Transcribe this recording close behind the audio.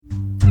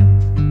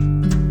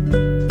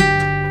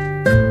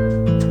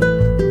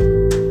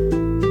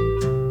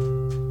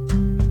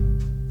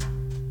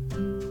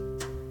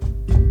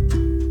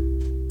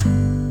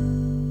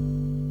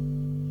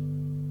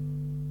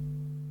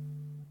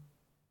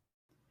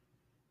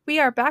We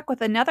are back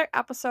with another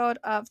episode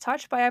of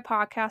Touched by a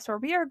Podcast where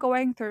we are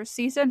going through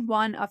season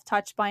 1 of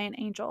Touched by an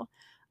Angel.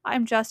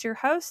 I'm Jess, your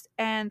host,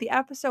 and the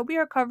episode we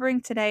are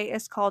covering today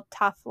is called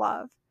Tough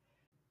Love.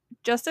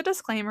 Just a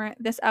disclaimer,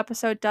 this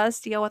episode does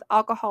deal with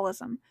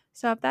alcoholism,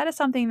 so if that is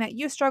something that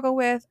you struggle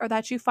with or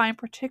that you find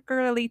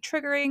particularly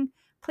triggering,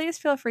 please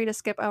feel free to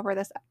skip over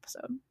this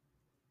episode.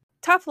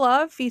 Tough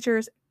Love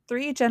features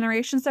 3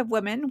 generations of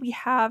women. We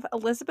have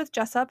Elizabeth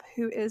Jessup,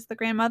 who is the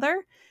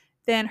grandmother,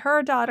 then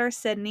her daughter,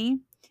 Sydney,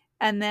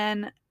 and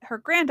then her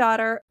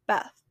granddaughter,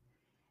 Beth.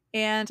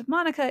 And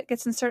Monica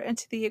gets inserted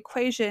into the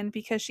equation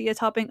because she is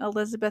helping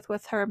Elizabeth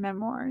with her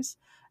memoirs.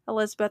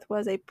 Elizabeth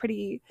was a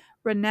pretty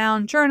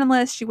renowned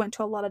journalist. She went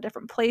to a lot of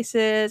different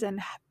places and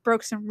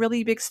broke some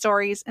really big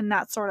stories and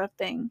that sort of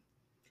thing.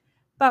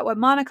 But what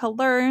Monica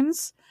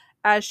learns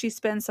as she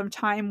spends some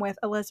time with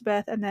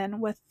Elizabeth and then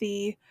with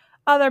the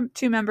other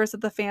 2 members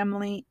of the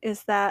family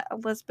is that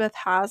Elizabeth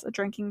has a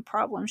drinking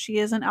problem. She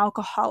is an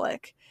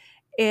alcoholic.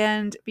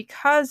 And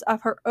because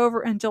of her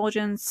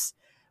overindulgence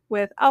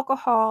with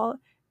alcohol,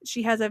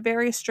 she has a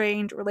very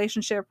strained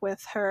relationship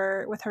with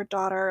her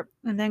daughter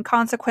and then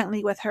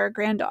consequently with her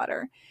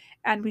granddaughter.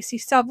 And we see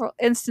several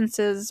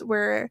instances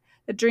where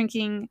the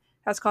drinking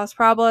has caused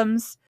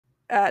problems.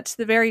 To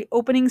the very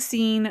opening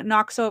scene,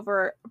 knocks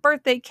over a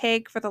birthday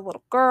cake for the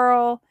little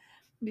girl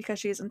because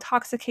she's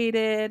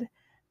intoxicated.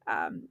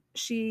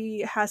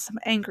 She has some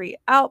angry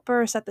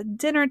outbursts at the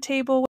dinner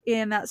table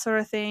and that sort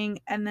of thing.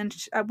 And then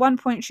at one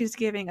point, she's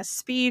giving a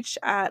speech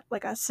at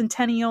like a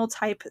centennial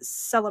type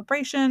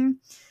celebration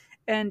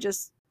and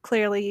just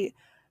clearly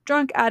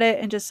drunk at it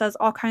and just says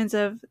all kinds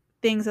of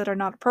things that are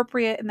not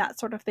appropriate and that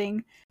sort of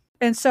thing.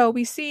 And so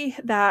we see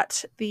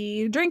that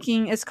the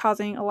drinking is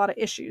causing a lot of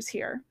issues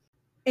here.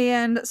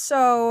 And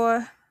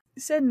so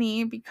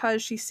Sydney,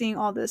 because she's seeing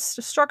all this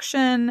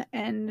destruction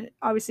and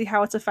obviously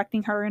how it's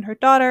affecting her and her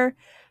daughter,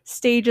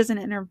 stages an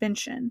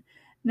intervention.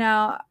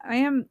 Now, I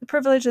am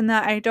privileged in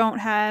that I don't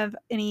have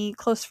any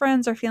close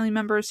friends or family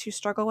members who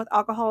struggle with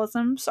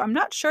alcoholism, so I'm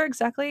not sure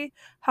exactly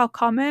how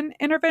common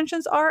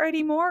interventions are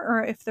anymore,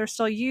 or if they're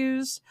still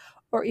used,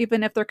 or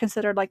even if they're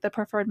considered like the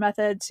preferred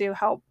method to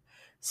help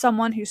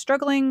someone who's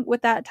struggling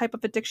with that type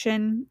of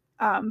addiction.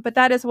 But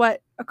that is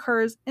what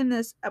occurs in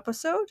this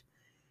episode.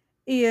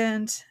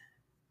 And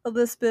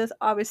Elizabeth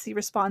obviously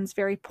responds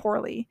very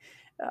poorly.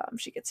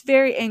 She gets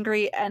very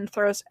angry and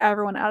throws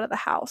everyone out of the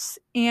house.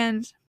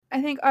 And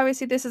I think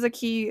obviously this is a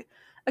key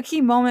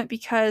moment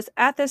because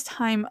at this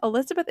time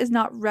Elizabeth is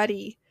not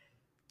ready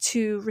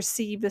to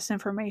receive this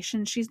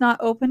information. She's not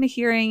open to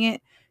hearing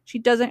it. She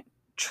doesn't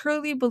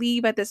truly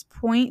believe at this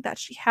point that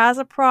she has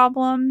a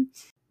problem.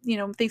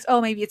 Thinks,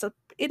 oh, maybe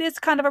it is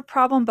kind of a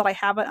problem, but I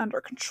have it under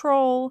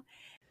control.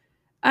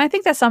 And I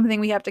think that's something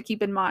we have to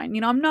keep in mind.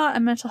 I'm not a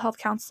mental health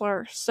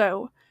counselor,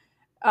 so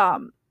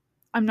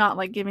I'm not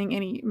like giving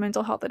any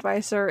mental health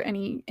advice or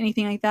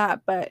anything like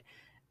that. But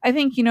I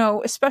think,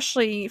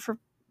 especially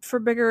for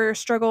bigger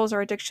struggles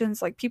or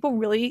addictions, like people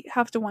really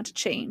have to want to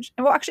change.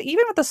 And well, actually,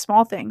 even with the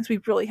small things, we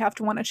really have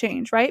to want to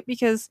change, right?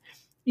 Because,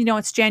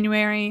 it's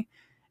January,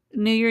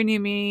 New Year, New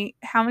Me.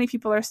 How many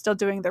people are still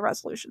doing their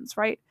resolutions,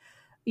 right?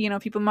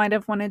 People might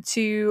have wanted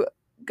to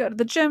go to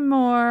the gym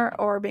more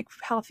or make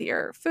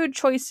healthier food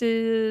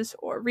choices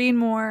or read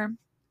more.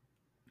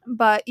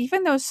 But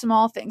even those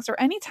small things, or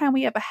anytime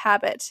we have a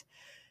habit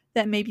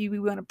that maybe we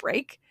want to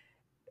break,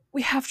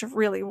 we have to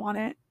really want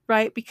it,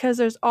 right? Because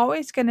there's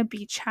always going to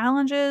be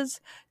challenges.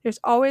 There's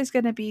always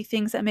going to be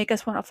things that make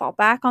us want to fall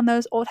back on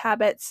those old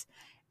habits.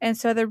 And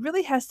so there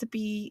really has to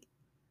be,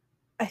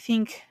 I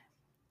think,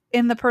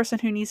 in the person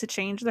who needs to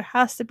change, there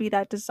has to be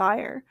that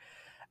desire,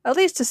 at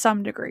least to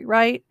some degree,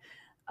 right?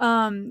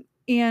 And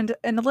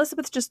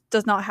Elizabeth just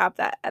does not have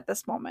that at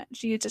this moment.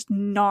 She is just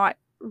not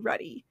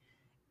ready.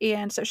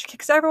 And so she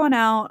kicks everyone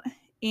out.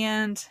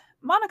 And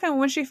Monica,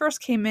 when she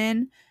first came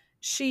in,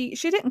 she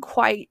didn't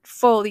quite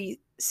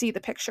fully see the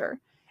picture.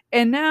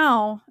 And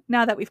now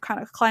that we've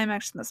kind of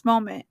climaxed in this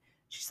moment,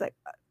 she's like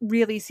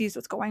really sees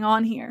what's going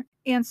on here.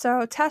 And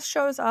so Tess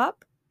shows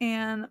up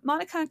and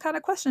Monica kind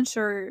of questions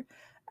her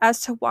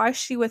as to why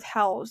she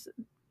withheld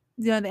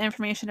the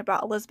information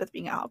about Elizabeth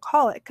being an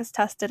alcoholic, because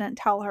Tess didn't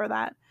tell her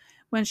that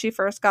when she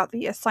first got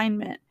the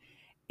assignment.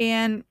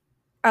 And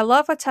I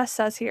love what Tess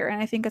says here,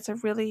 and I think it's a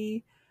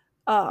really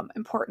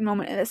important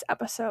moment in this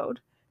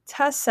episode.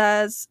 Tess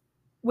says,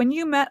 when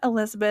you met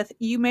Elizabeth,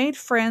 you made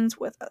friends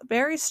with a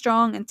very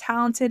strong and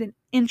talented and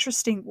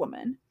interesting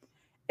woman.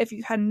 If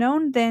you had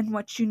known then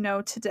what you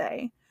know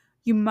today,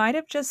 you might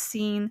have just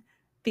seen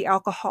the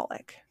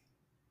alcoholic.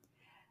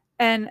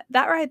 And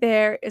that right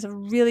there is a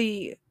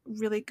really,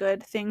 really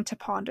good thing to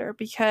ponder,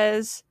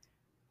 because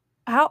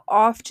how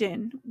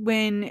often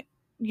when,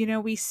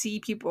 we see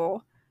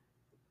people,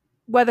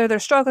 whether they're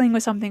struggling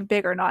with something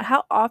big or not,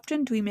 how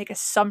often do we make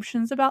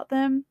assumptions about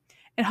them?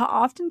 And how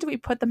often do we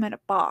put them in a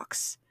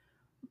box?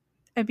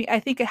 I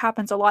think it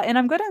happens a lot. And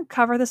I'm going to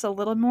cover this a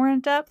little more in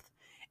depth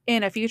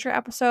in a future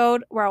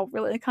episode where I'll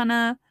really kind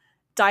of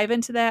dive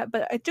into that.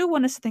 But I do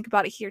want us to think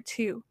about it here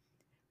too.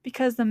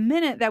 Because the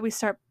minute that we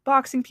start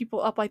boxing people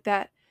up like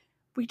that,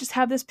 we just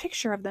have this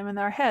picture of them in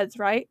our heads,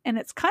 right? And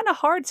it's kind of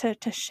hard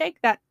to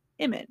shake that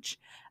image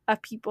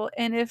of people.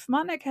 And if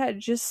Monica had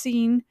just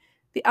seen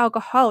the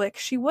alcoholic,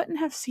 she wouldn't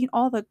have seen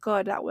all the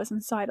good that was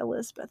inside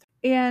Elizabeth.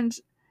 And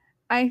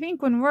I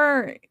think when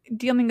we're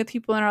dealing with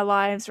people in our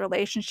lives,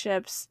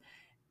 relationships,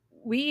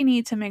 we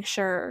need to make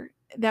sure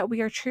that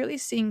we are truly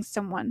seeing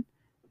someone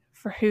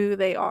for who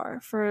they are,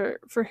 for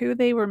who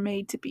they were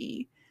made to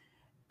be.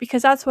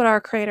 Because that's what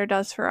our creator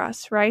does for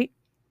us, right?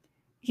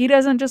 He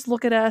doesn't just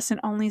look at us and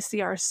only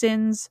see our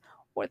sins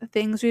or the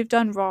things we've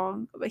done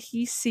wrong, but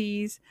he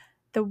sees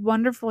the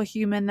wonderful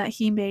human that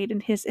he made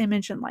in his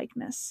image and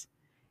likeness.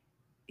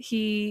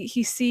 He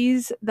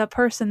sees the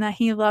person that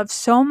he loves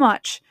so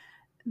much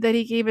that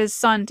he gave his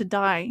son to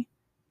die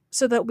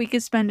so that we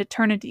could spend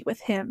eternity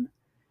with him,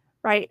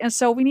 right? And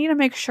so we need to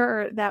make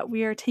sure that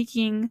we are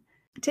taking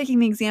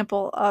the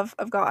example of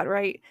God,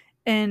 right?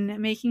 And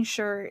making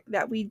sure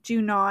that we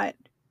do not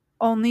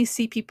only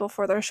see people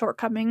for their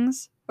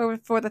shortcomings or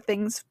for the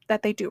things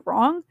that they do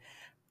wrong,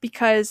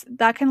 because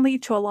that can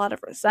lead to a lot of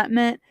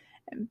resentment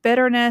and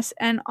bitterness.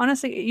 And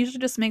honestly, it usually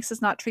just makes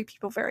us not treat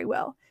people very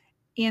well.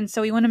 And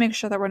so we want to make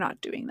sure that we're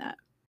not doing that.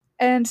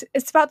 And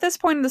it's about this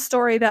point in the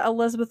story that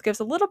Elizabeth gives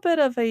a little bit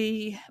of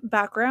a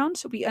background.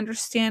 So we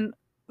understand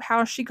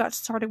how she got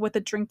started with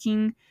the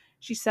drinking.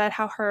 She said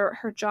how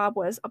her job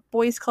was a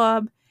boys'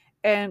 club,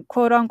 and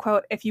quote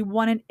unquote, if you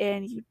wanted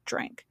in, you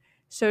drank.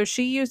 So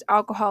she used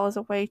alcohol as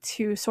a way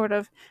to sort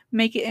of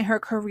make it in her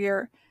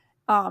career,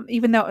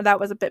 even though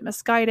that was a bit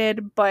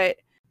misguided.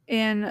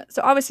 And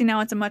so obviously now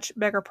it's a much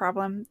bigger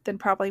problem than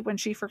probably when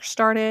she first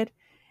started.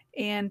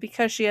 And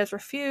because she has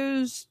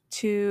refused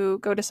to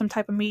go to some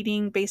type of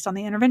meeting based on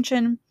the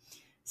intervention,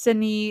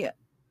 Sydney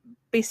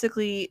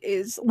basically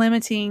is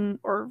limiting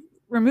or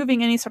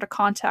removing any sort of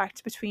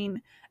contact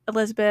between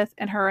Elizabeth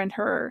and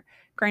her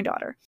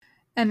granddaughter.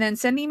 And then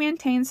Sydney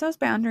maintains those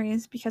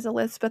boundaries because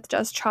Elizabeth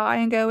does try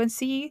and go and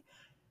see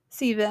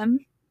them.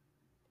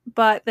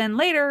 But then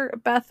later,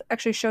 Beth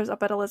actually shows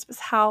up at Elizabeth's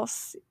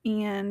house,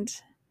 and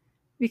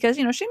because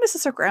she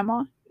misses her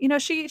grandma.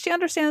 She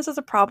understands there's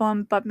a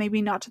problem, but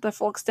maybe not to the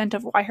full extent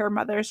of why her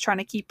mother is trying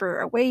to keep her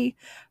away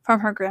from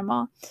her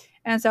grandma.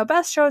 And so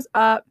Beth shows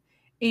up,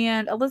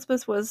 and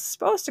Elizabeth was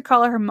supposed to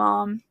call her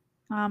mom,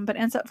 but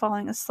ends up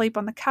falling asleep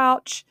on the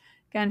couch.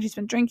 Again, she's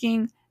been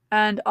drinking,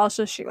 and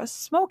also she was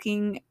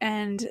smoking,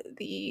 and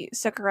the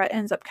cigarette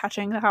ends up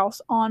catching the house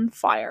on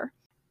fire.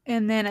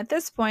 And then at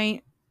this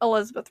point,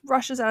 Elizabeth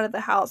rushes out of the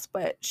house,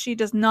 but she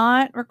does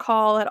not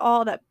recall at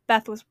all that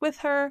Beth was with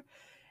her.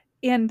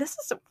 And this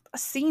is a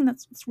scene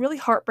that's really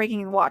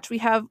heartbreaking to watch. We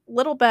have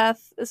little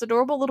Beth, this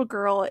adorable little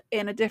girl,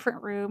 in a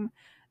different room.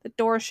 The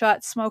door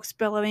shut, smoke's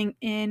billowing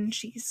in.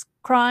 She's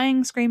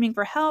crying, screaming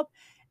for help,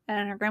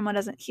 and her grandma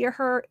doesn't hear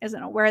her,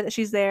 isn't aware that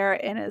she's there,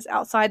 and is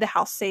outside the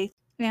house safe.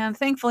 And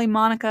thankfully,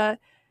 Monica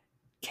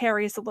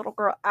carries the little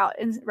girl out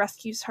and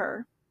rescues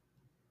her.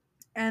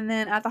 And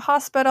then at the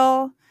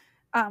hospital,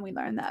 we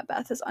learn that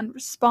Beth is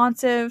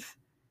unresponsive.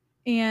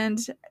 And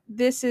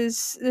this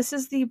is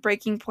the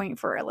breaking point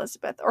for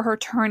Elizabeth, or her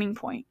turning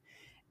point.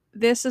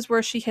 This is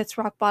where she hits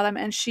rock bottom,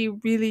 and she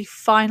really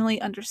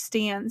finally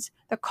understands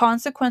the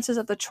consequences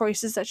of the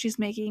choices that she's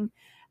making,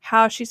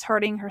 how she's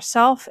hurting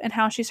herself and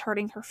how she's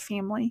hurting her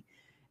family,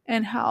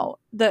 and how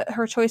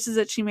her choices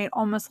that she made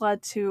almost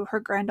led to her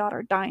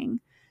granddaughter dying.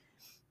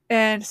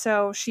 And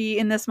so she,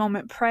 in this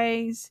moment,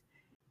 prays,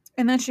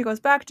 and then she goes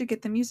back to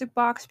get the music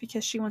box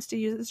because she wants to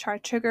use it to try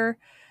to trigger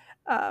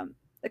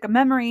like a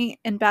memory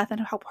in Beth and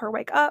help her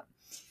wake up.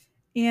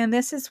 And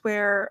this is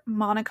where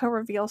Monica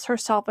reveals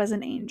herself as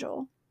an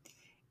angel.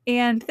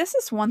 And this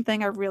is one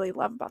thing I really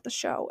love about the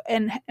show,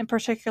 and in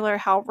particular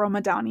how Roma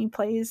Downey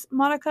plays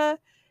Monica,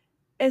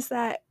 is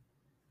that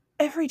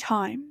every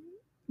time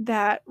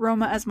that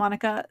Roma as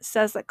Monica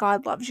says that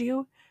God loves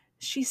you,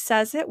 she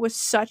says it with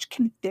such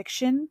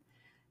conviction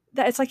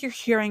that it's like you're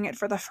hearing it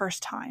for the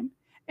first time.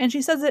 And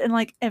she says it in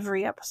like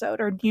every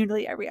episode, or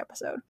nearly every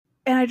episode.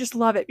 And I just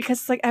love it because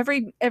it's like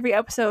every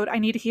episode I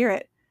need to hear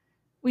it.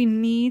 We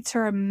need to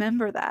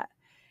remember that.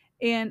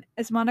 And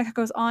as Monica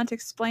goes on to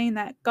explain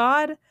that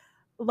God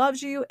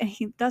loves you, and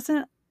he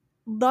doesn't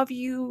love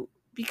you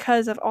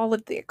because of all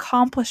of the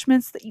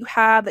accomplishments that you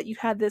have, that you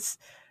had this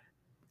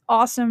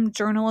awesome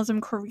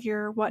journalism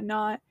career,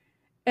 whatnot.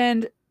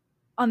 And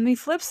on the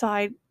flip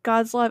side,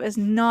 God's love is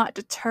not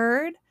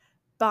deterred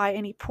by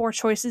any poor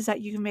choices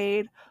that you've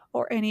made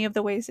or any of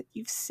the ways that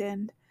you've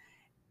sinned.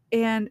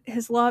 And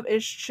his love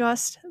is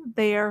just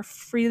there,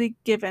 freely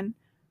given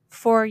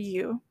for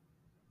you,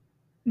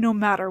 no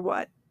matter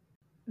what.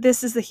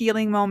 This is the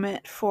healing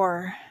moment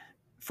for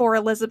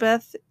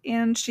Elizabeth,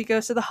 and she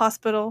goes to the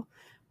hospital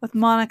with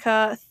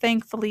Monica.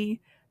 Thankfully,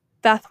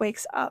 Beth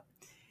wakes up,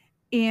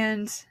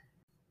 and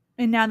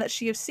now that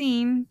she has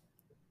seen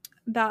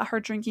that her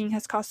drinking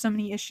has caused so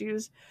many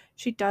issues,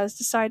 she does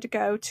decide to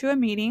go to a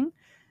meeting,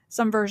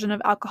 some version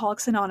of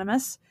Alcoholics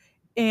Anonymous.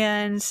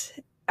 And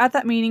at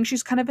that meeting,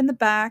 she's kind of in the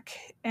back,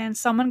 and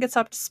someone gets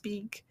up to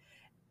speak,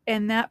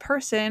 and that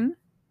person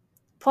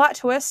plot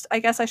twist, I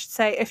guess I should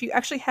say, if you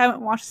actually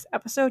haven't watched this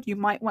episode, you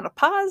might want to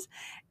pause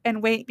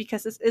and wait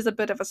because this is a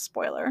bit of a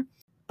spoiler.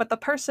 But the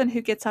person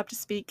who gets up to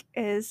speak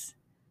is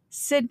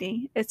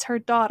Sydney. It's her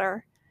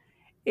daughter.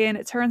 And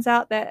it turns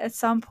out that at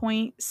some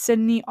point,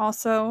 Sydney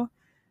also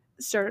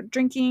started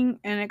drinking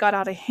and it got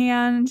out of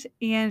hand.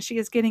 And she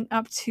is getting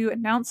up to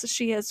announce that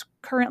she is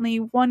currently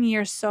 1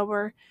 year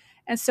sober.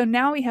 And so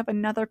now we have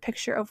another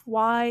picture of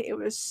why it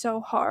was so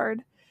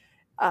hard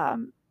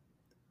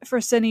for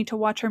Sydney to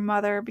watch her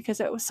mother, because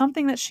it was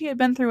something that she had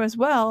been through as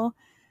well,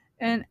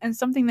 and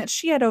something that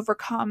she had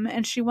overcome,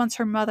 and she wants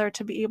her mother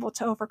to be able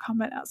to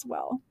overcome it as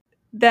well.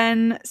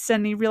 Then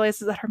Sydney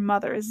realizes that her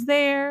mother is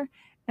there,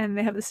 and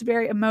they have this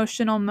very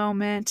emotional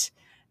moment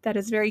that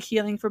is very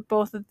healing for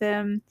both of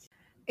them.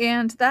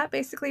 And that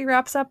basically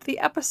wraps up the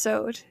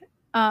episode.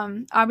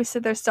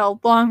 Obviously, there's still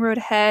a long road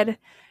ahead.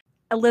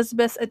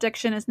 Elizabeth's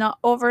addiction is not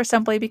over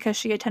simply because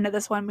she attended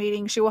this one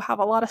meeting. She will have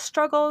a lot of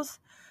struggles.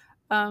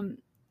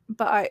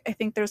 But I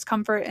think there's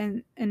comfort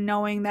in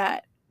knowing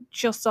that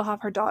she'll still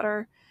have her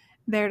daughter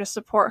there to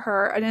support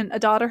her, and a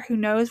daughter who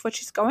knows what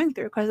she's going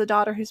through, because a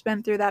daughter who's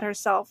been through that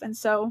herself. And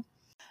so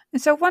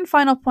one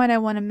final point I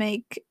want to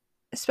make,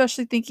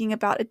 especially thinking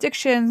about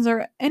addictions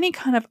or any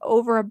kind of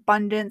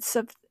overabundance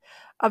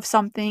of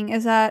something,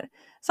 is that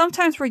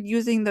sometimes we're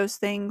using those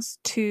things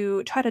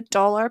to try to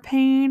dull our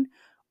pain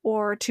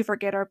or to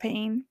forget our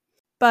pain.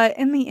 But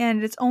in the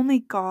end, it's only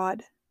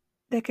God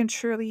that can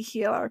truly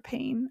heal our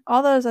pain.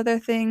 All those other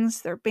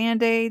things, they're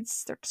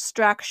band-aids, they're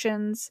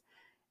distractions,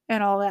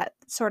 and all that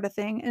sort of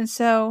thing.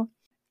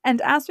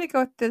 And as we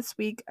go this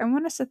week, I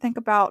want us to think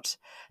about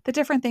the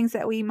different things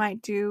that we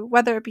might do,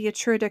 whether it be a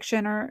true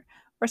addiction or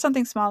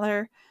something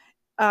smaller,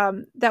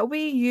 that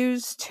we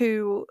use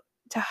to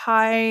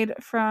hide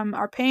from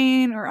our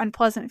pain or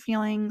unpleasant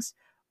feelings,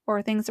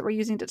 or things that we're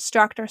using to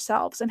distract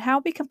ourselves, and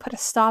how we can put a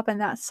stop in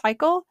that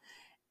cycle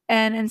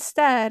and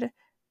instead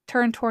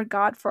turn toward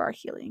God for our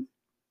healing.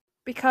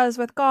 Because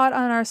with God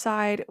on our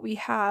side, we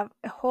have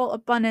a whole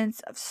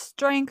abundance of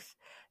strength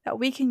that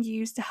we can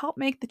use to help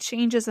make the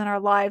changes in our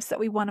lives that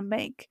we want to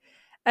make,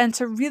 and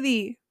to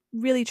really,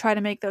 really try to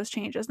make those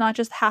changes, not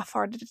just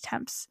half-hearted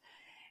attempts.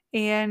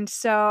 And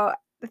so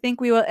I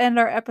think we will end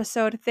our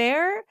episode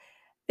there.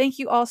 Thank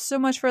you all so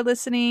much for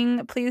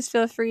listening. Please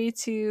feel free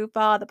to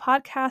follow the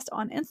podcast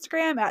on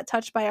Instagram at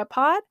Touched by a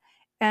Pod,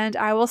 and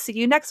I will see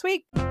you next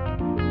week.